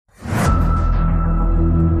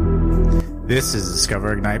This is the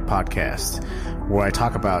Discover Ignite podcast, where I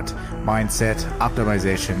talk about mindset,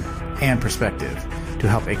 optimization, and perspective to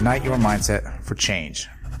help ignite your mindset for change.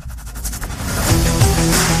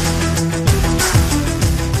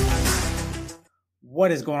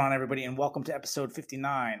 What is going on, everybody, and welcome to episode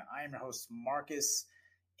 59. I am your host, Marcus,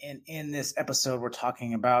 and in this episode, we're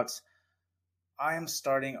talking about I am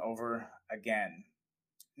starting over again.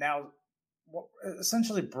 Now, what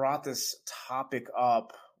essentially brought this topic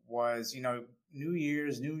up was, New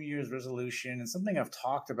Year's resolution, and something I've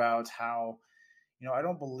talked about how, I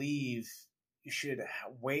don't believe you should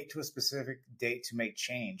wait to a specific date to make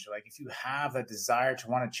change. Like if you have a desire to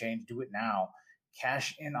want to change, do it now.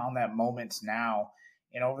 Cash in on that moment now.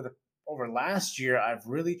 And over last year, I've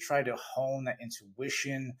really tried to hone that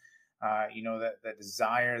intuition, that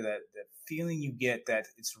desire, that feeling you get that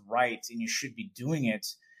it's right and you should be doing it.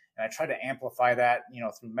 And I try to amplify that,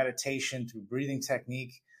 through meditation, through breathing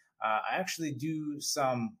technique. I actually do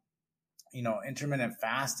some, intermittent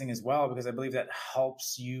fasting as well, because I believe that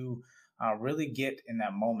helps you really get in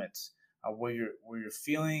that moment where you're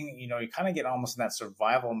feeling, you kind of get almost in that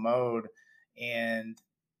survival mode, and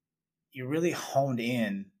you're really honed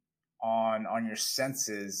in on your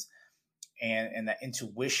senses and that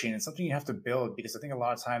intuition. It's something you have to build, because I think a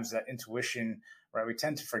lot of times that intuition, right, we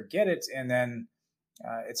tend to forget it, and then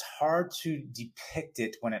it's hard to depict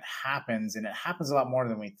it when it happens, and it happens a lot more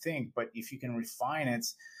than we think. But if you can refine it,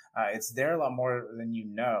 it's there a lot more than you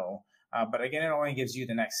know. But again, it only gives you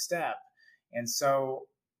the next step. And so,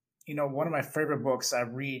 one of my favorite books I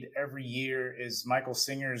read every year is Michael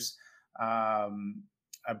Singer's,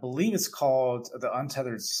 I believe it's called The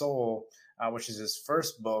Untethered Soul, which is his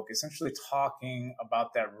first book, essentially talking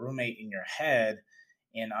about that roommate in your head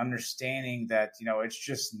and understanding that, it's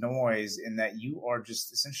just noise, and that you are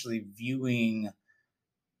just essentially viewing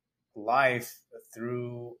life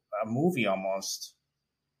through a movie almost.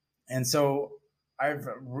 And so I've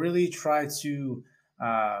really tried to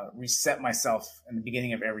reset myself in the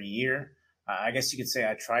beginning of every year. I guess you could say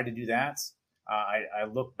I tried to do that. I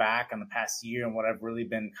look back on the past year and what I've really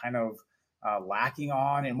been kind of lacking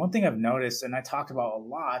on. And one thing I've noticed, and I talked about a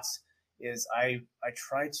lot, is I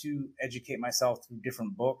try to educate myself through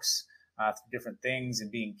different books, through different things,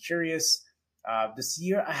 and being curious. This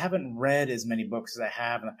year, I haven't read as many books as I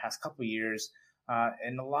have in the past couple of years.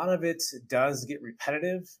 And a lot of it does get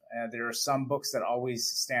repetitive. There are some books that always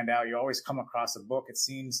stand out. You always come across a book, it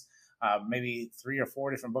seems, maybe 3 or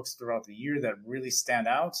 4 different books throughout the year that really stand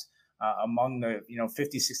out. Among the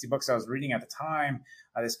 50, 60 books I was reading at the time,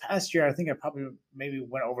 this past year, I think I probably maybe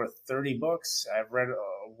went over 30 books. I've read,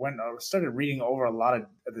 started reading over a lot of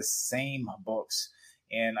the same books.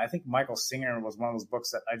 And I think Michael Singer was one of those books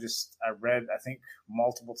that I read, I think,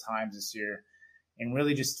 multiple times this year, and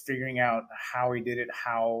really just figuring out how he did it,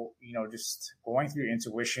 how, just going through your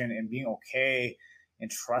intuition and being okay and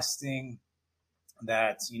trusting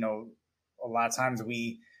that, a lot of times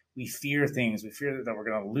we fear things. We fear that we're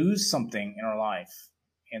going to lose something in our life.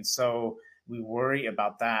 And so we worry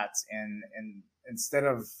about that. And instead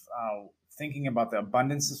of thinking about the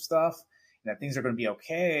abundance of stuff and that things are going to be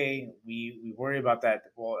okay, we worry about that.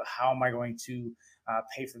 Well, how am I going to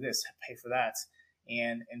pay for this, pay for that?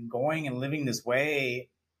 And going and living this way,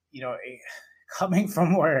 coming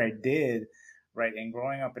from where I did, right, and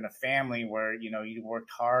growing up in a family where, you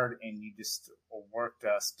worked hard and you just worked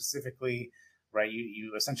specifically, right?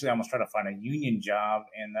 You essentially almost try to find a union job,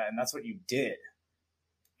 and that's what you did.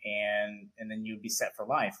 And then you'd be set for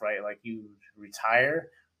life, right? Like you retire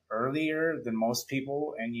earlier than most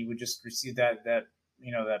people, and you would just receive that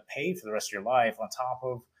pay for the rest of your life on top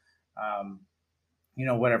of,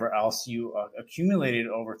 whatever else you accumulated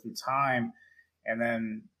over through time. And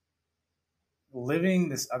then living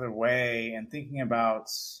this other way and thinking about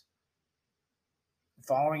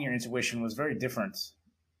following your intuition was very different.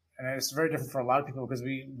 And it's very different for a lot of people because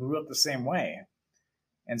we grew up the same way.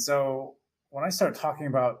 And so when I start talking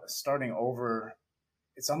about starting over,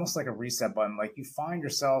 it's almost like a reset button. Like you find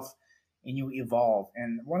yourself and you evolve.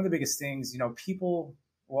 And one of the biggest things, people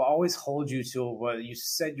will always hold you to what you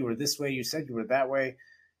said you were this way, you said you were that way.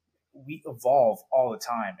 We evolve all the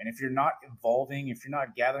time. And if you're not evolving, if you're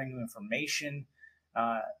not gathering new information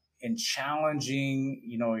and challenging,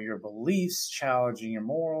 your beliefs, challenging your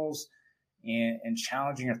morals, and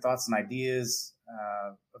challenging your thoughts and ideas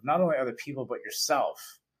of not only other people, but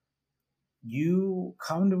yourself, you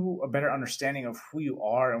come to a better understanding of who you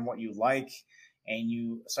are and what you like, and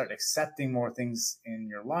you start accepting more things in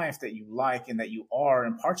your life that you like and that you are,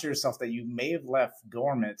 and parts of yourself that you may have left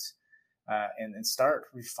dormant, and start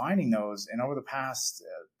refining those. And over the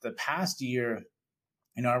past year,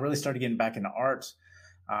 I really started getting back into art.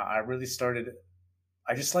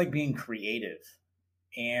 I just like being creative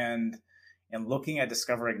and looking at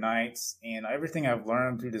Discover Ignite and everything I've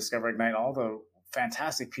learned through Discover Ignite, all the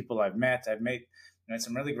fantastic people I've met. I've made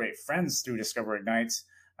some really great friends through Discover Ignite,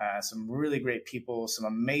 some really great people, some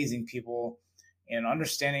amazing people, and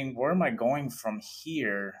understanding where am I going from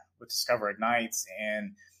here with Discover Ignite.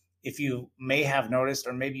 And if you may have noticed,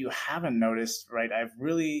 or maybe you haven't noticed, right, I've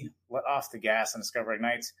really let off the gas on Discover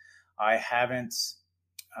Ignite. I haven't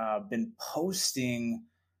been posting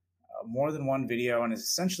more than one video, and it's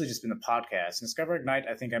essentially just been a podcast. And Discover Ignite,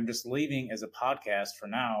 I think I'm just leaving as a podcast for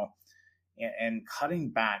now and cutting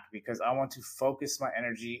back because I want to focus my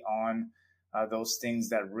energy on those things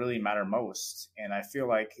that really matter most. And I feel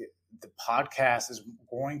like the podcast is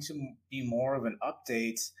going to be more of an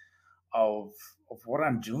update of what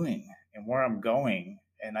I'm doing and where I'm going.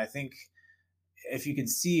 And I think if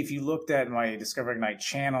you looked at my Discover Ignite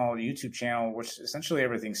channel, YouTube channel, which essentially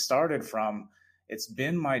everything started from, it's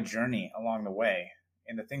been my journey along the way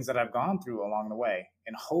and the things that I've gone through along the way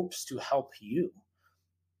in hopes to help you.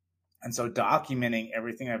 And so documenting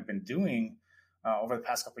everything I've been doing over the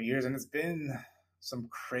past couple of years, and it's been some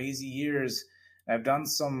crazy years. I've done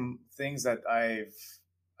some things that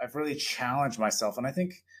I've really challenged myself. And I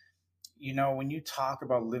think, when you talk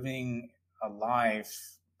about living a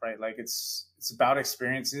life, right, like it's about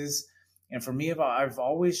experiences. And for me, I've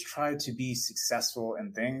always tried to be successful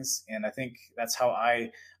in things. And I think that's how I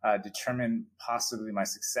determine possibly my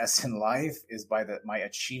success in life is by my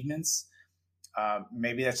achievements.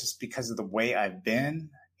 Maybe that's just because of the way I've been.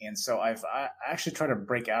 And so I actually try to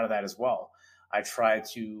break out of that as well. I try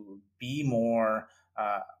to be more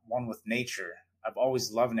one with nature. I've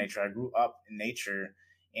always loved nature. I grew up in nature.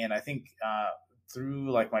 And I think through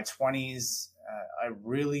like my 20s, I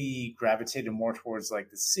really gravitated more towards like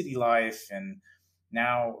the city life. And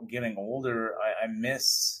now getting older, I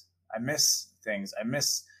miss things. I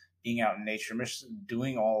miss being out in nature, I miss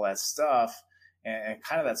doing all that stuff and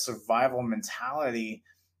kind of that survival mentality.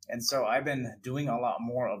 And so I've been doing a lot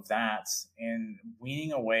more of that and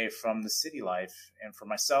weaning away from the city life. And for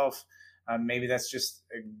myself, maybe that's just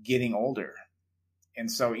getting older. And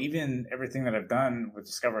so even everything that I've done with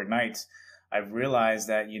Discover Ignite, I've realized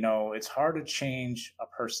that, it's hard to change a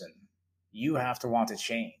person. You have to want to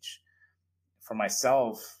change. For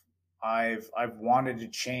myself, I've wanted to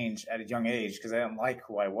change at a young age because I didn't like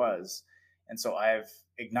who I was. And so I've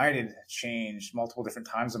ignited change multiple different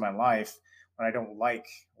times in my life when I don't like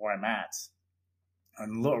where I'm at.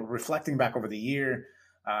 And reflecting back over the year,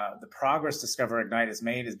 the progress Discover Ignite has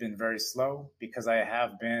made has been very slow because I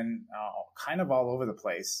have been kind of all over the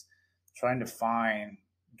place trying to find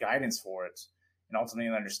guidance for it and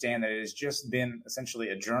ultimately understand that it has just been essentially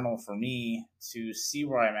a journal for me to see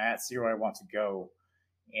where I'm at, see where I want to go.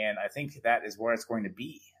 And I think that is where it's going to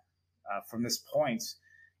be from this point.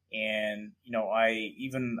 And,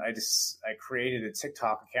 I created a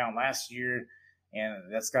TikTok account last year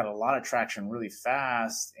and that's got a lot of traction really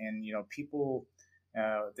fast. And, people,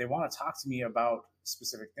 they want to talk to me about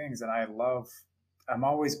specific things. And I'm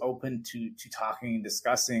always open to talking and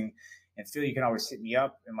discussing, and Phil, you can always hit me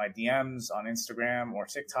up in my DMs on Instagram or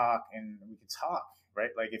TikTok and we can talk, right?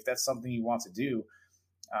 Like if that's something you want to do,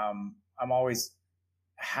 I'm always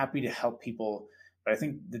happy to help people. But I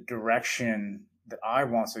think the direction that I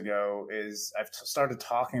want to go is I've started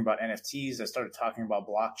talking about NFTs. I started talking about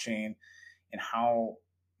blockchain and how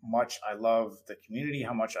much I love the community,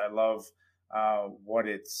 how much I love what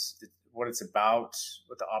it's about,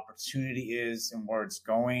 what the opportunity is and where it's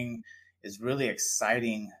going is really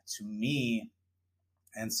exciting to me.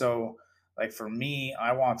 And so like for me,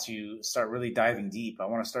 I want to start really diving deep. I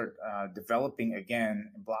want to start developing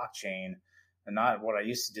again in blockchain. And not what I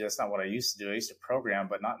used to do. That's not what I used to do. I used to program,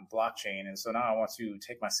 but not in blockchain. And so now I want to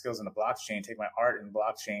take my skills into blockchain, take my art in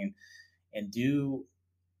blockchain, and do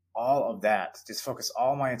all of that. Just focus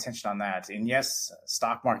all my attention on that. And yes,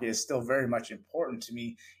 stock market is still very much important to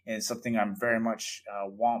me, and it's something I'm very much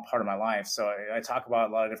want part of my life. So I talk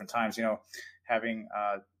about a lot of different times, having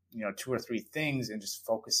 2 or 3 things and just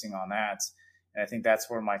focusing on that. And I think that's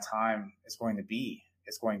where my time is going to be.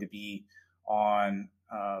 It's going to be on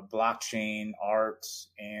blockchain, art,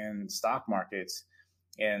 and stock markets.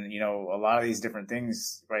 And, a lot of these different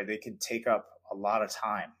things, right, they could take up a lot of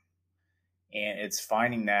time. And it's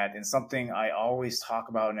finding that. And something I always talk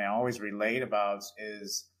about and I always relate about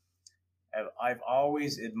is I've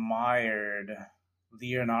always admired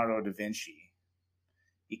Leonardo da Vinci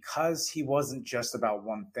because he wasn't just about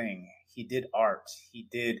one thing. He did art, he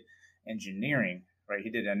did engineering, right? He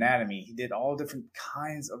did anatomy, he did all different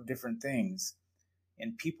kinds of different things.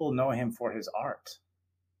 And people know him for his art.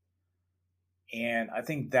 And I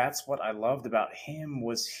think that's what I loved about him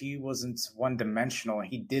was he wasn't one dimensional.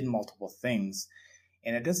 He did multiple things.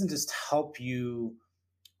 And it doesn't just help you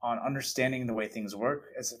on understanding the way things work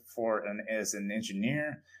as an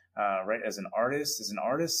engineer, right? As an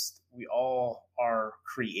artist, we all are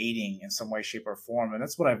creating in some way, shape, or form, and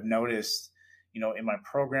that's what I've noticed, in my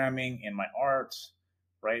programming, in my art,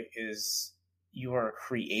 right? Is you are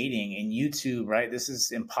creating in YouTube, right? This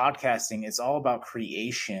is in podcasting. It's all about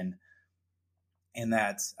creation, and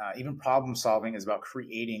that even problem solving is about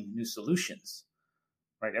creating new solutions,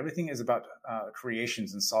 right? Everything is about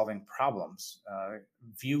creations and solving problems,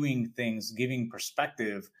 viewing things, giving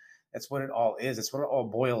perspective. That's what it all is. It's what it all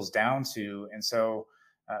boils down to. And so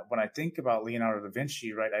when I think about Leonardo da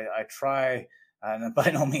Vinci, right, I try, and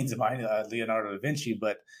by no means am I Leonardo da Vinci,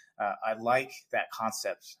 but I like that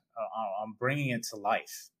concept. I'm bringing it to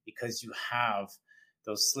life because you have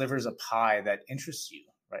those slivers of pie that interest you,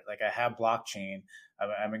 right? Like I have blockchain.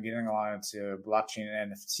 I've been getting along into blockchain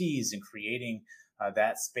and NFTs and creating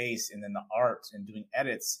that space, and then the art and doing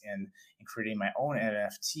edits and creating my own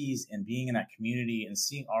NFTs and being in that community and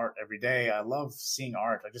seeing art every day. I love seeing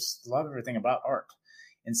art. I just love everything about art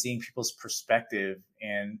and seeing people's perspective.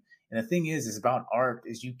 And the thing is about art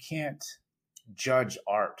is you can't judge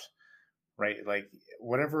art, right? Like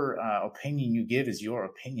whatever opinion you give is your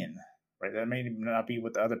opinion, right? That may not be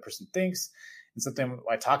what the other person thinks. And something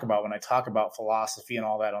I talk about when I talk about philosophy and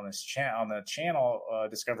all that on this on the channel,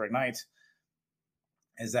 Discover Ignite,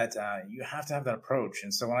 is that you have to have that approach.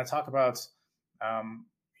 And so when I talk about, um,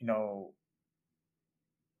 you know,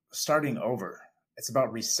 starting over, it's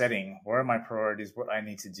about resetting. Where are my priorities? What I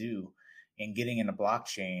need to do, and getting into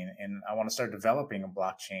blockchain. And I want to start developing a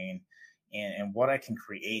blockchain and what I can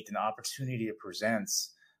create, an opportunity it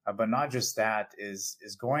presents. But not just that is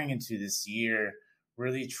going into this year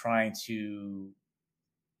really trying to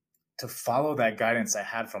follow that guidance I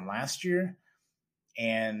had from last year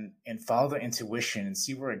and follow the intuition and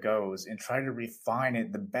see where it goes and try to refine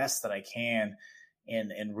it the best that I can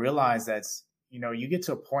and realize that you get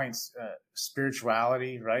to a point,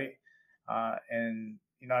 spirituality, right? And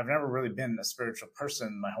I've never really been a spiritual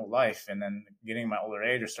person my whole life, and then getting my older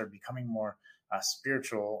age I started becoming more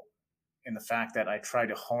spiritual in the fact that I try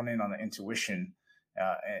to hone in on the intuition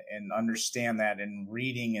and understand that, and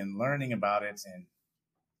reading and learning about it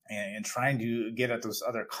and trying to get at those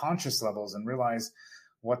other conscious levels and realize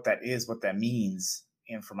what that is, what that means.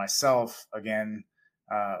 And for myself, again,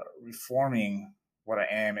 reforming what I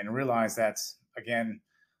am and realize that, again,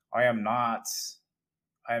 I am not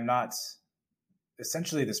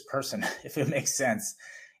essentially this person, if it makes sense.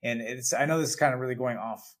 And I know this is kind of really going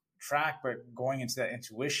off track, but going into that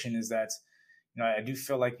intuition is that, I do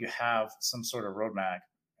feel like you have some sort of roadmap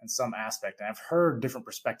in some aspect. And I've heard different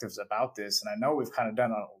perspectives about this. And I know we've kind of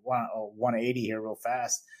done a 180 here real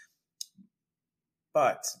fast.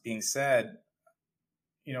 But being said,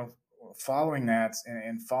 following that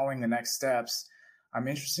and following the next steps, I'm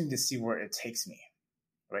interested to see where it takes me,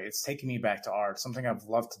 right? It's taking me back to art, something I've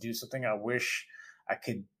loved to do, something I wish I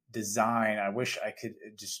could design. I wish I could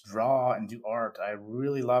just draw and do art. I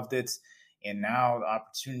really loved it. And now the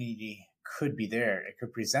opportunity could be there. It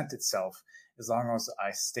could present itself as long as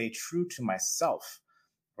I stay true to myself,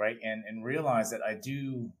 right? And realize that I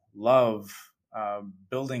do love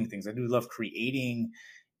building things. I do love creating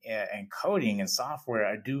and coding and software.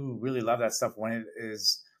 I do really love that stuff when it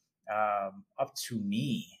is up to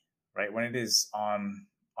me, right? When it is on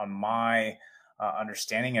my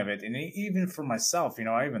understanding of it. And even for myself,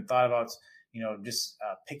 I even thought about, just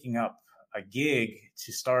picking up a gig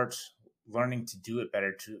to start learning to do it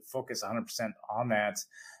better, to focus 100% on that,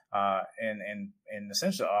 and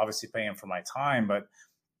essentially obviously paying for my time, but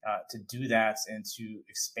to do that and to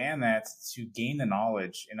expand that, to gain the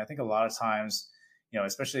knowledge. And I think a lot of times,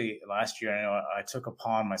 especially last year, I know I took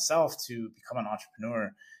upon myself to become an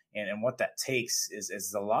entrepreneur, and what that takes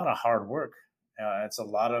is a lot of hard work. It's a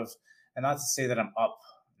lot of, and not to say that I'm up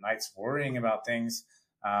nights worrying about things.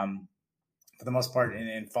 For the most part,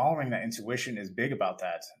 and following that intuition is big about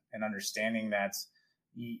that, and understanding that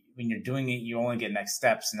when you're doing it, you only get next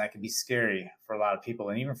steps, and that can be scary for a lot of people.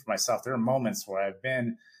 And even for myself, there are moments where I've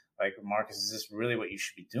been like, Marcus, is this really what you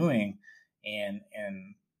should be doing? And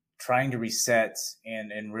trying to reset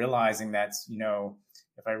and realizing that,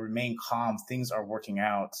 if I remain calm, things are working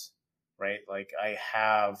out, right? Like I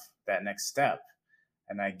have that next step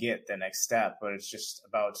and I get the next step, but it's just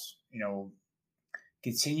about,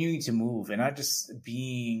 continuing to move and not just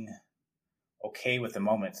being okay with the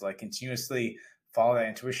moment, like continuously follow that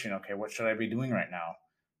intuition. Okay, what should I be doing right now?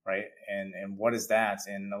 Right. And what is that?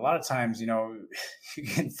 And a lot of times, you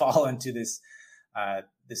can fall into this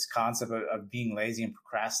this concept of being lazy and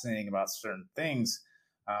procrastinating about certain things.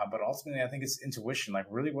 But ultimately, I think it's intuition. Like,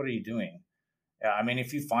 really, what are you doing? I mean,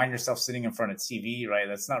 if you find yourself sitting in front of TV, right,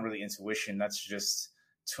 that's not really intuition. That's just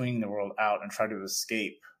tuning the world out and try to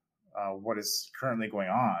escape what is currently going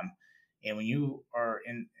on. And when you are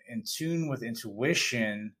in tune with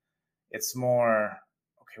intuition, it's more,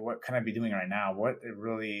 okay, what can I be doing right now? What it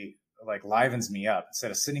really like livens me up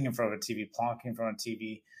instead of sitting in front of a TV, plonking in front of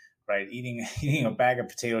TV, right? Eating a bag of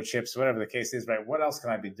potato chips, whatever the case is, right? What else can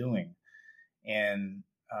I be doing? And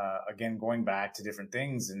again, going back to different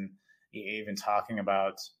things and even talking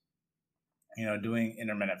about, doing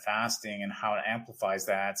intermittent fasting and how it amplifies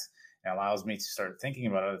that and allows me to start thinking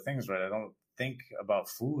about other things, right? I don't think about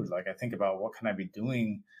food. Like I think about what can I be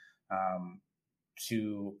doing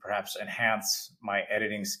to perhaps enhance my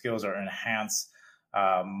editing skills or enhance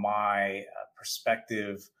my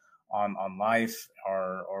perspective on life,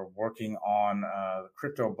 or working on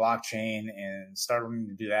crypto blockchain and starting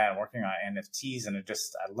to do that and working on NFTs. And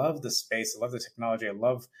I love the space. I love the technology. I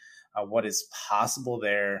love what is possible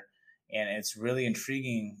there. And it's really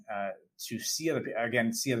intriguing to see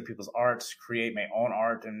other people's art, create my own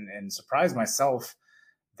art, and surprise myself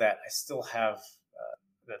that I still have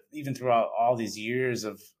that even throughout all these years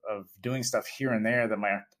of doing stuff here and there, that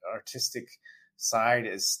my artistic side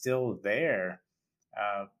is still there.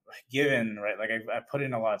 Given, right, like I put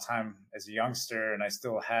in a lot of time as a youngster, and I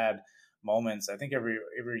still had moments. I think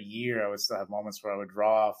every year I would still have moments where I would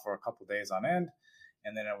draw for a couple of days on end,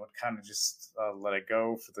 and then I would kind of just let it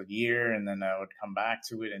go for the year, and then I would come back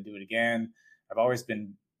to it and do it again. I've always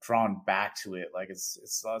been drawn back to it. Like it's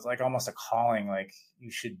like almost a calling, like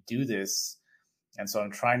you should do this. And so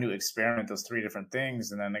I'm trying to experiment those three different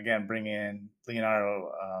things, and then again bring in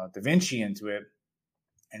Leonardo da Vinci into it,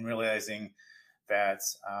 and realizing that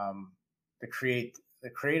the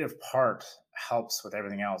creative part helps with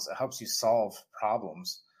everything else. It helps you solve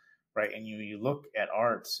problems, right? And you look at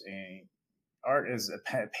art, and art is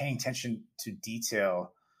paying attention to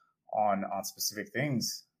detail on specific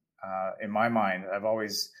things. In my mind, I've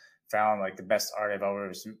always found like the best art I've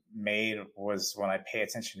always made was when I pay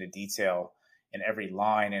attention to detail in every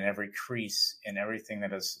line, in every crease, in everything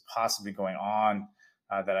that is possibly going on,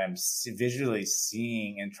 that I'm visually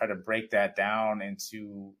seeing, and try to break that down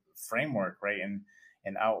into framework, right? And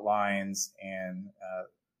outlines and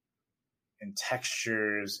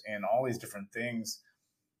textures and all these different things,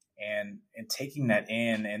 and taking that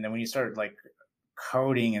in. And then when you start like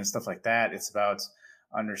coding and stuff like that, it's about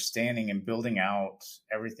understanding and building out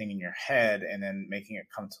everything in your head, and then making it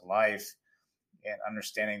come to life, and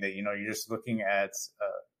understanding that, you're just looking at,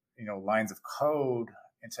 lines of code,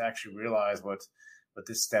 and to actually realize what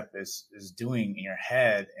this step is doing in your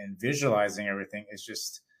head, and visualizing everything is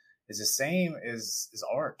the same as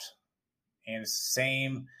art. And it's the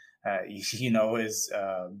same,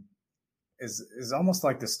 is almost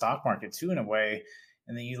like the stock market too, in a way.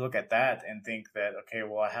 And then you look at that and think that, okay,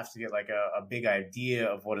 well, I have to get like a big idea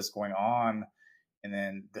of what is going on, and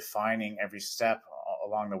then defining every step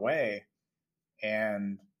along the way.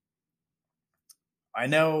 And I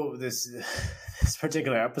know this this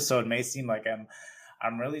particular episode may seem like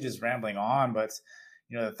I'm really just rambling on, but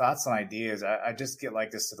the thoughts and ideas, I just get like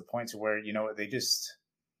this to the point to where they just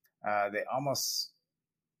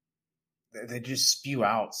they just spew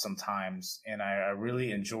out sometimes, and I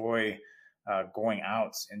really enjoy going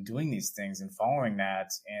out and doing these things and following that.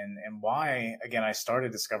 And why, again, I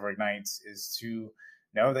started Discover Ignite is to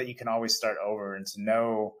know that you can always start over, and to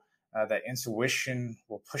know that intuition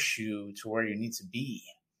will push you to where you need to be.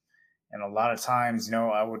 And a lot of times,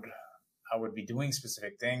 I would be doing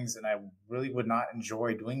specific things, and I really would not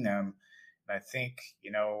enjoy doing them. And I think,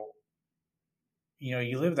 you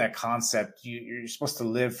live that concept. You're supposed to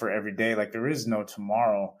live for every day. Like there is no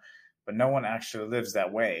tomorrow, but no one actually lives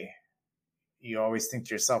that way. You always think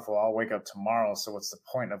to yourself, well, I'll wake up tomorrow, so what's the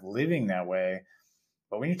point of living that way?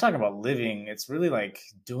 But when you're talking about living, it's really like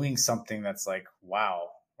doing something that's like,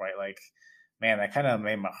 wow, right? Like, man, that kind of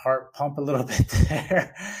made my heart pump a little bit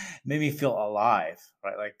there. Made me feel alive,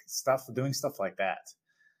 right? Like doing stuff like that.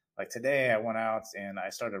 Like today I went out and I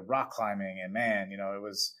started rock climbing, and man,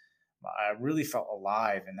 I really felt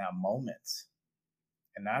alive in that moment.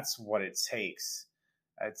 And that's what it takes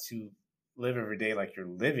to live every day like you're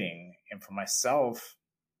living. And for myself,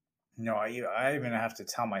 I even have to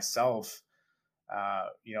tell myself,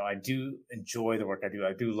 I do enjoy the work I do.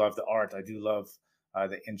 I do love the art. I do love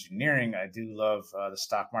the engineering. I do love the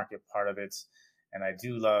stock market part of it. And I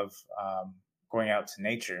do love going out to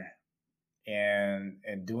nature and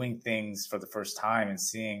doing things for the first time and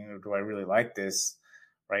seeing, do I really like this?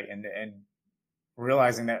 Right. And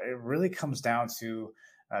realizing that it really comes down to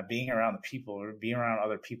being around the people or being around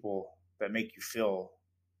other people that make you feel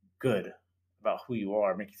good about who you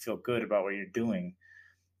are, make you feel good about what you're doing,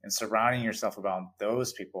 and surrounding yourself about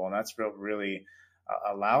those people. And that's what really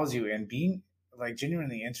allows you in being like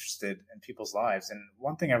genuinely interested in people's lives. And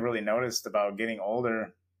one thing I've really noticed about getting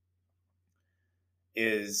older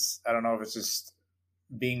is, I don't know if it's just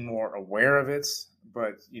being more aware of it,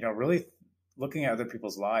 but really looking at other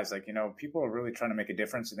people's lives. Like, people are really trying to make a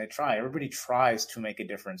difference, and everybody tries to make a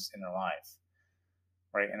difference in their life,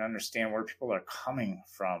 right? And understand where people are coming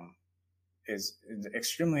from is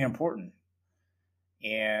extremely important.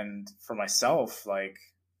 And for myself, like,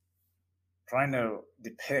 trying to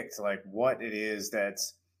depict like what it is that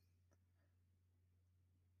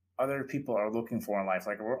other people are looking for in life.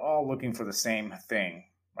 Like, we're all looking for the same thing,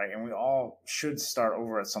 right? And we all should start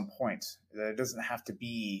over at some point. That it doesn't have to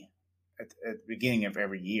be at the beginning of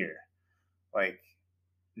every year. Like,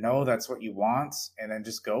 know that's what you want, and then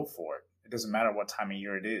just go for it. It doesn't matter what time of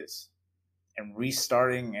year it is. And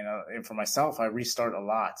restarting, and for myself, I restart a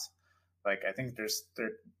lot. Like, I think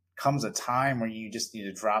there comes a time where you just need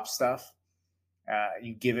to drop stuff.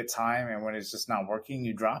 You give it time, and when it's just not working,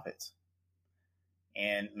 you drop it.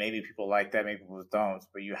 And maybe people like that, maybe people don't,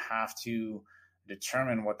 but you have to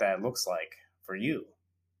determine what that looks like for you.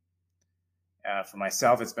 For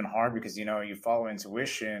myself, it's been hard because, you follow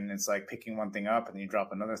intuition. It's like picking one thing up and you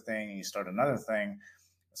drop another thing and you start another thing.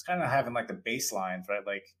 It's kind of having like the baselines, right?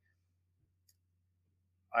 Like,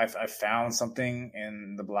 I found something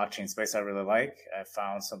in the blockchain space I really like. I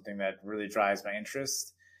found something that really drives my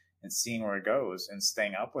interest, and seeing where it goes and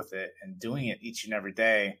staying up with it and doing it each and every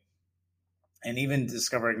day. And even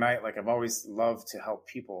Discover Ignite, like, I've always loved to help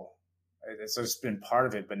people. It's just been part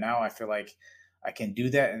of it. But now I feel like I can do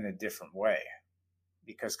that in a different way,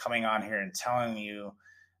 because coming on here and telling you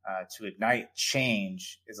to ignite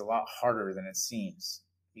change is a lot harder than it seems,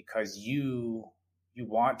 because you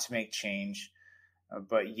want to make change,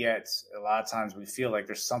 but yet a lot of times we feel like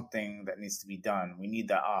there's something that needs to be done. We need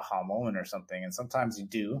that aha moment or something. And sometimes you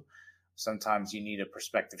do. Sometimes you need a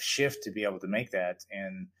perspective shift to be able to make that.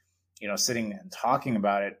 And, sitting and talking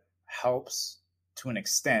about it helps to an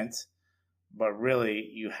extent, but really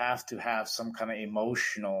you have to have some kind of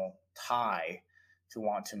emotional tie to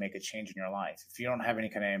want to make a change in your life. If you don't have any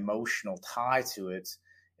kind of emotional tie to it,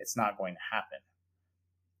 it's not going to happen.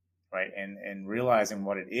 Right. And realizing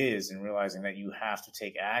what it is, and realizing that you have to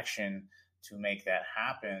take action to make that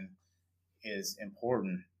happen is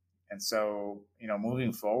important. And so,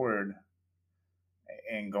 moving forward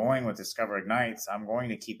and going with Discover Ignites, I'm going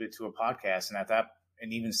to keep it to a podcast.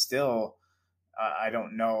 And even still, I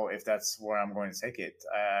don't know if that's where I'm going to take it.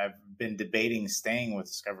 I've been debating staying with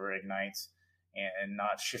Discover Ignite and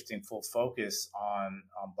not shifting full focus on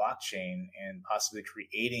blockchain, and possibly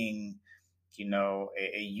creating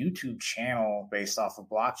a YouTube channel based off of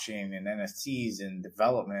blockchain and NFTs and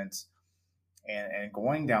development, and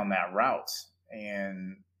going down that route.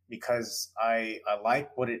 And because I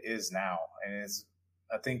like what it is now, and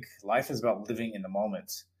I think life is about living in the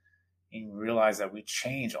moment, and you realize that we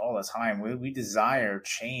change all the time. We desire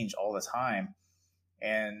change all the time.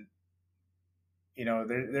 And,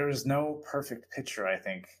 there is no perfect picture, I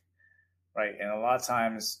think. Right. And a lot of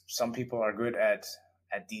times some people are good at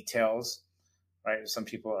details, right? Some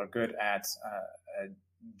people are good at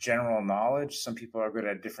general knowledge. Some people are good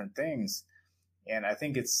at different things. And I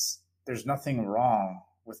think there's nothing wrong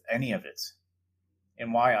with any of it.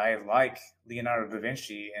 And why I like Leonardo da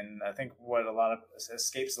Vinci, and I think what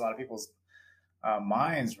escapes a lot of people's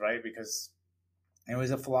minds, right? Because he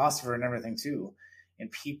was a philosopher and everything too.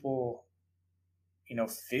 And people,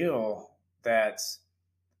 feel that,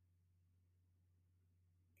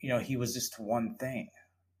 he was just one thing.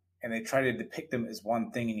 And they try to depict him as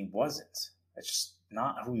one thing, and he wasn't. That's just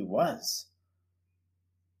not who he was.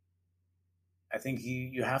 I think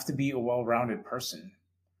you have to be a well-rounded person.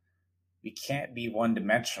 We can't be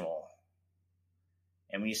one-dimensional.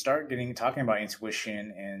 And when you start talking about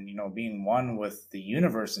intuition and, being one with the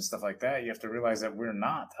universe and stuff like that, you have to realize that we're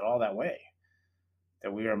not at all that way.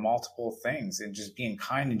 That we are multiple things, and just being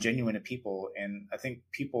kind and genuine to people. And I think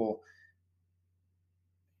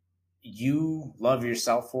you love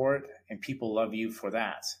yourself for it, and people love you for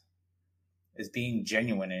that. Is being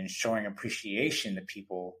genuine and showing appreciation to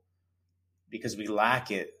people, because we lack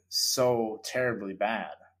it so terribly bad.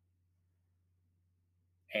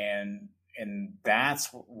 And that's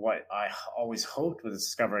what I always hoped with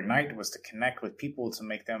Discover Ignite, was to connect with people, to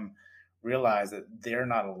make them realize that they're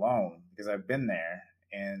not alone, because I've been there,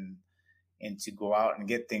 and to go out and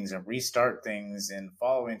get things and restart things and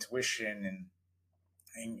follow intuition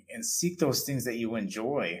and seek those things that you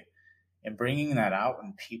enjoy, and bringing that out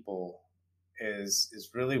in people is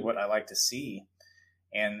really what I like to see.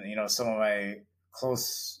 And, some of my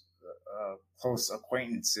close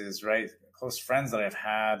acquaintances, right? Close friends that I've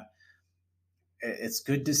had, it's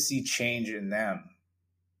good to see change in them,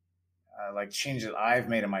 like change that I've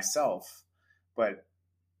made in myself. But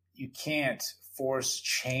you can't force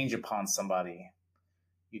change upon somebody.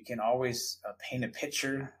 You can always paint a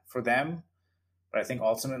picture for them, but I think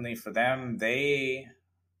ultimately for them,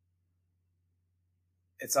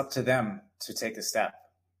 it's up to them to take the step.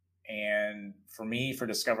 And for me, for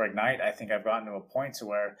Discover Ignite, I think I've gotten to a point to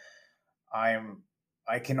where I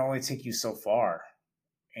can only take you so far,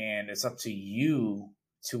 and it's up to you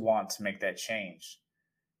to want to make that change.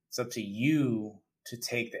 It's up to you to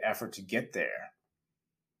take the effort to get there.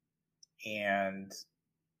 And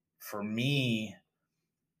for me,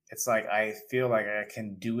 it's like I feel like I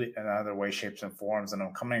can do it in other ways, shapes, and forms. And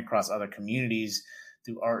I'm coming across other communities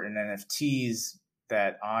through art and NFTs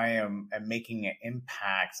that I am making an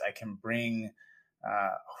impact. I can bring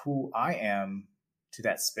who I am to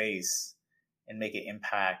that space and make an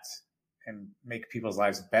impact and make people's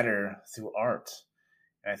lives better through art.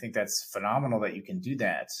 And I think that's phenomenal that you can do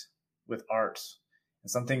that with art. And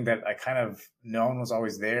something that I kind of known was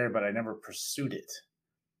always there, but I never pursued it.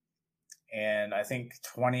 And I think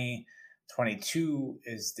 2022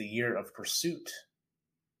 is the year of pursuit.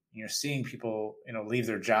 You're seeing people, leave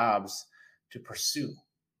their jobs to pursue.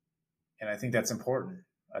 And I think that's important.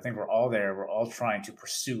 I think we're all there. We're all trying to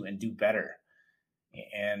pursue and do better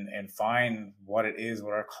and find what it is,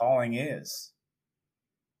 what our calling is.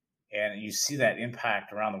 And you see that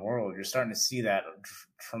impact around the world. You're starting to see that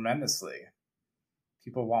tremendously.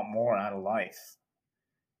 People want more out of life.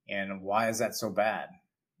 And why is that so bad?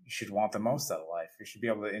 You should want the most out of life. You should be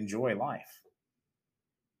able to enjoy life.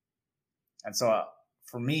 And so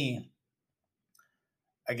for me,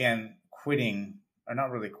 again, quitting, or not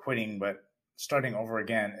really quitting, but starting over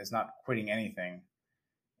again is not quitting anything.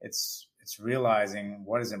 It's realizing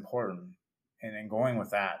what is important and then going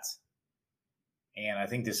with that. And I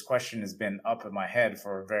think this question has been up in my head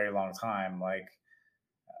for a very long time. Like,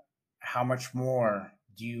 how much more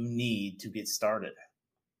do you need to get started?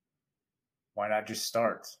 Why not just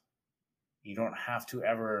start? You don't have to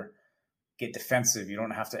ever get defensive. You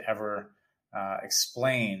don't have to ever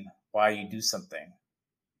explain why you do something.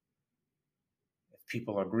 If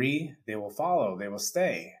people agree, they will follow, they will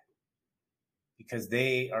stay, because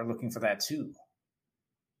they are looking for that too.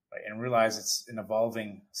 Right? And realize it's an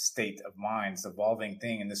evolving state of mind, it's an evolving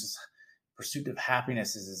thing. And this is pursuit of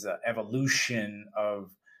happiness is an evolution of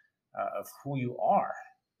who you are.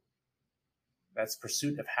 That's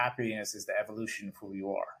pursuit of happiness is the evolution of who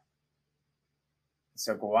you are.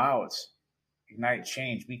 So go out, ignite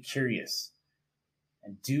change, be curious,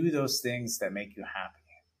 and do those things that make you happy.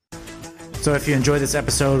 So if you enjoyed this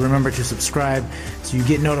episode, remember to subscribe so you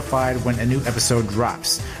get notified when a new episode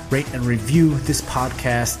drops. Rate and review this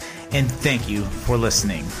podcast, and thank you for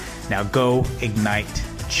listening. Now go ignite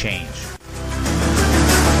change.